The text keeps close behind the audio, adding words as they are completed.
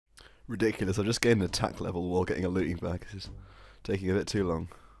Ridiculous, I just gained an attack level while getting a looting bag. This is taking a bit too long.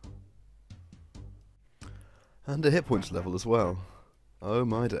 And a hit points level as well. Oh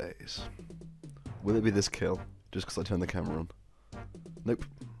my days. Will it be this kill? Just because I turned the camera on? Nope.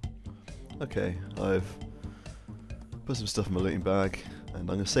 Okay, I've put some stuff in my looting bag, and I'm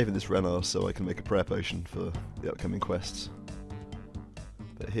going to save in this Renard so I can make a prayer potion for the upcoming quests.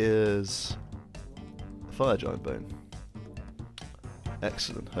 But here's a fire giant bone.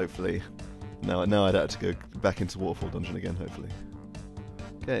 Excellent, hopefully. Now I'd have to go back into Waterfall Dungeon again, hopefully.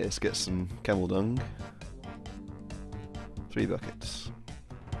 Okay, let's get some camel dung. 3 buckets.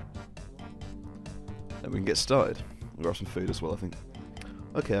 And we can get started. We'll grab some food as well, I think.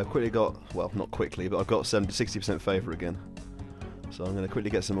 Okay, I've quickly got, well, not quickly, but I've got 60% favour again. So I'm going to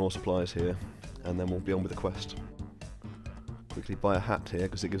quickly get some more supplies here, and then we'll be on with the quest. Quickly buy a hat here,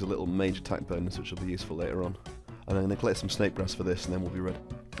 because it gives a little mage attack bonus, which will be useful later on. And I'm going to collect some snake grass for this, and then we'll be ready.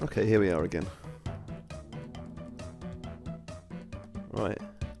 Okay, here we are again. Right.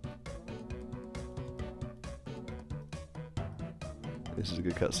 This is a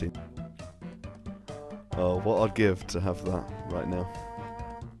good cutscene. Oh, what I'd give to have that right now.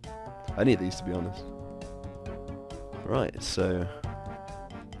 I need these, to be honest. Right, so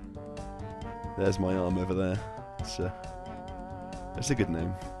there's my arm over there. It's a good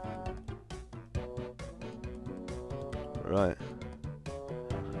name. Right.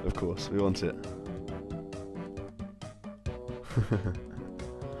 Of course, we want it.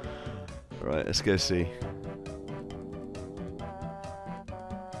 Right, let's go see.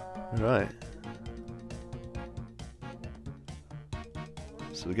 Right.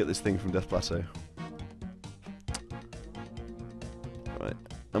 So we get this thing from Death Plateau. Right.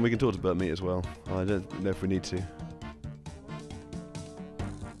 And we can talk to Burt Meat as well. I don't know if we need to.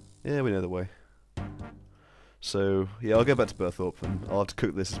 Yeah, we know the way. So, yeah, I'll go back to Burthorpe, and I'll have to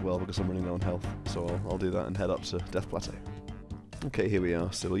cook this as well because I'm running low on health. So I'll do that and head up to Death Plateau. Okay, here we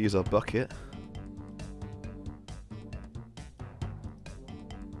are. So we'll use our bucket.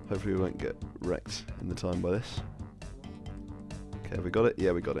 Hopefully we won't get wrecked in the time by this. Okay, have we got it?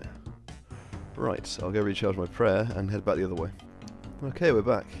 Yeah, we got it. Right, so I'll go recharge my prayer and head back the other way. Okay, we're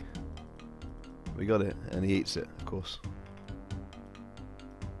back. We got it, and he eats it, of course.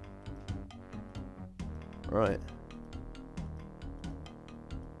 Right.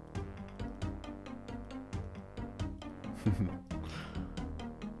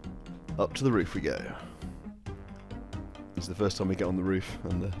 Up to the roof we go. It's the first time we get on the roof,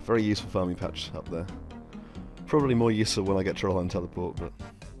 and a very useful farming patch up there. Probably more useful when I get Troll and Teleport, but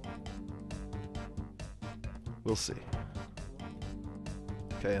we'll see.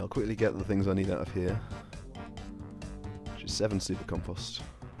 Okay, I'll quickly get the things I need out of here, which is 7 super compost.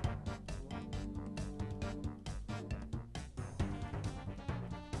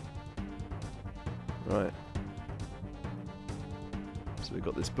 Right. So we've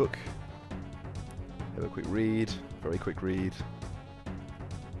got this book. Have a quick read, very quick read.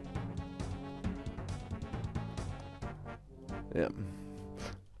 Yeah.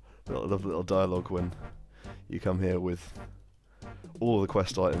 I love the little dialogue when you come here with all the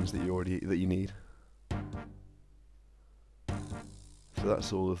quest items that you need. So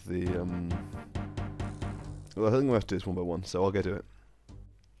that's all of the well, I think we'll have to do this one by one, so I'll go do it.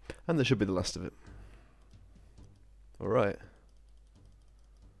 And this should be the last of it. Alright.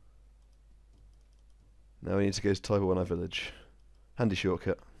 Now we need to go to Tiber 1 village. Handy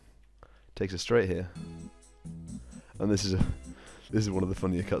shortcut. Takes us straight here. And this is one of the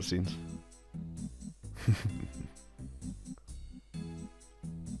funnier cutscenes.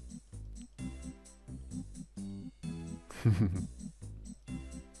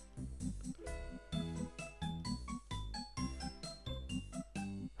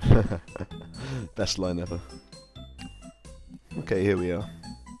 Best line ever. Okay, here we are.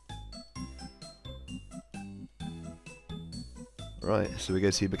 Right, so we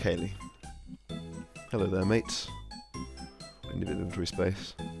go see Bakaylee. Hello there, mates. We need a bit of inventory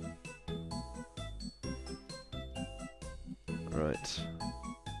space. Right.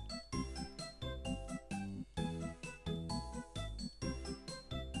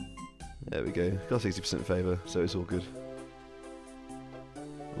 There we go. Got 60% favour, so it's all good.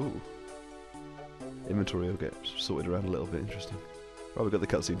 Ooh. Inventory will get sorted around a little bit, interesting. Right, we've got the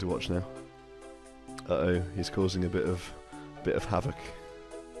cutscene to watch now. Uh-oh, he's causing a bit of havoc.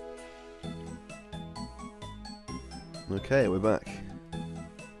 Okay, we're back.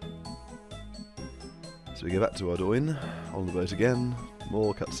 So we go back to Ardoin, on the boat again,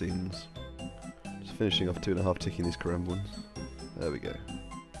 more cutscenes. Just finishing off 2.5 ticking these Crone ones. There we go.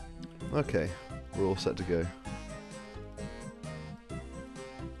 Okay, we're all set to go.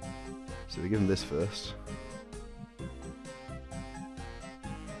 So we give him this first.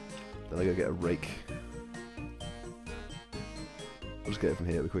 Then I go get a rake. I'll just get it from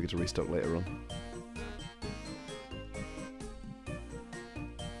here, it'll be quicker to restock later on.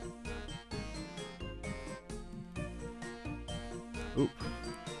 Oop.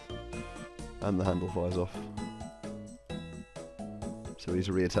 And the handle flies off. So we need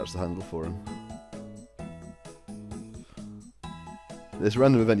to reattach the handle for him. This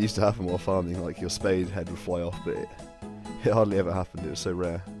random event used to happen while farming, like your spade head would fly off, but it hardly ever happened, it was so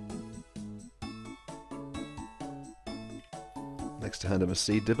rare. Next to hand him a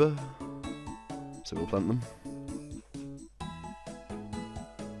seed dibber, so we'll plant them.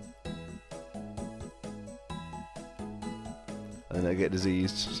 And then they get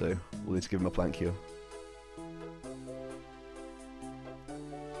diseased, so we'll need to give him a plant cure.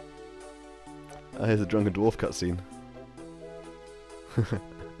 Ah, here's the drunken dwarf cutscene.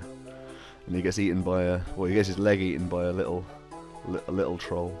 And he gets eaten by a... well, he gets his leg eaten by a little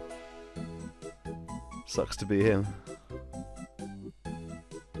troll. Sucks to be him.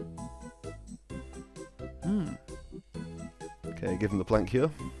 Okay, give him the plant cure.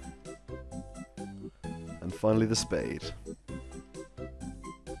 And finally the spade.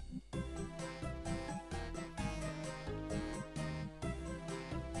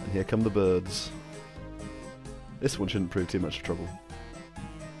 And here come the birds. This one shouldn't prove too much trouble.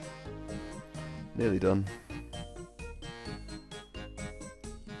 Nearly done.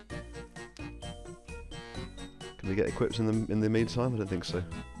 Can we get equipped in the meantime? I don't think so.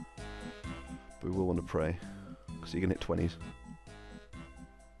 But we will want to pray, because you can hit 20s.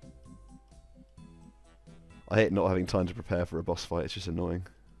 I hate not having time to prepare for a boss fight, it's just annoying.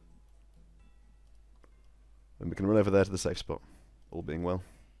 And we can run over there to the safe spot, all being well.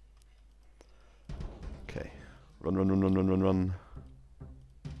 Okay. Run, run, run, run, run, run, run.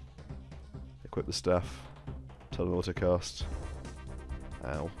 Equip the staff. Turn on autocast.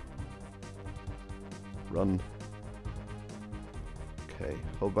 Ow. Run. Okay,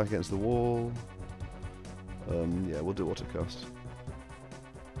 hold back against the wall. Yeah, we'll do autocast.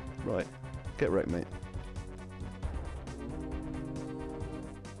 Right, get wrecked, mate.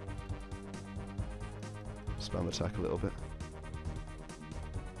 Spam attack a little bit.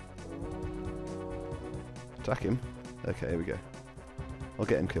 Attack him. Okay, here we go. I'll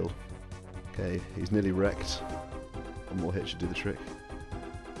get him killed. Okay, he's nearly wrecked. One more hit should do the trick.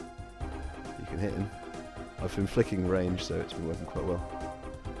 You can hit him. I've been flicking range, so it's been working quite well.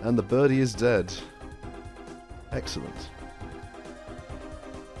 And the birdie is dead. Excellent.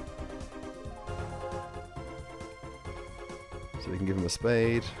 So we can give him a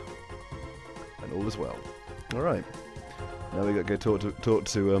spade, and all is well. Alright. Now we got to go talk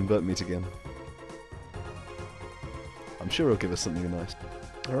to Burnt Meat again. I'm sure he'll give us something nice.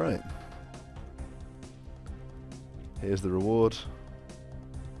 Alright. Here's the reward.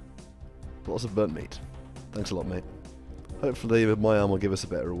 Lots of burnt meat. Thanks a lot, mate. Hopefully my arm will give us a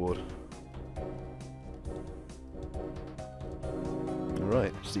better reward.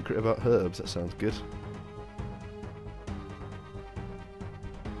 Alright, secret about herbs, that sounds good.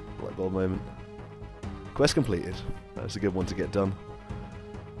 Light bulb moment. Quest completed. That's a good one to get done.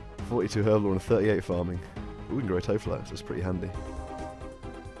 42 herbal and 38 farming. Ooh, we can grow tofu, that's pretty handy.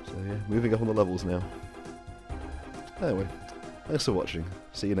 So yeah, moving up on the levels now. Anyway, thanks for watching.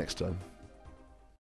 See you next time.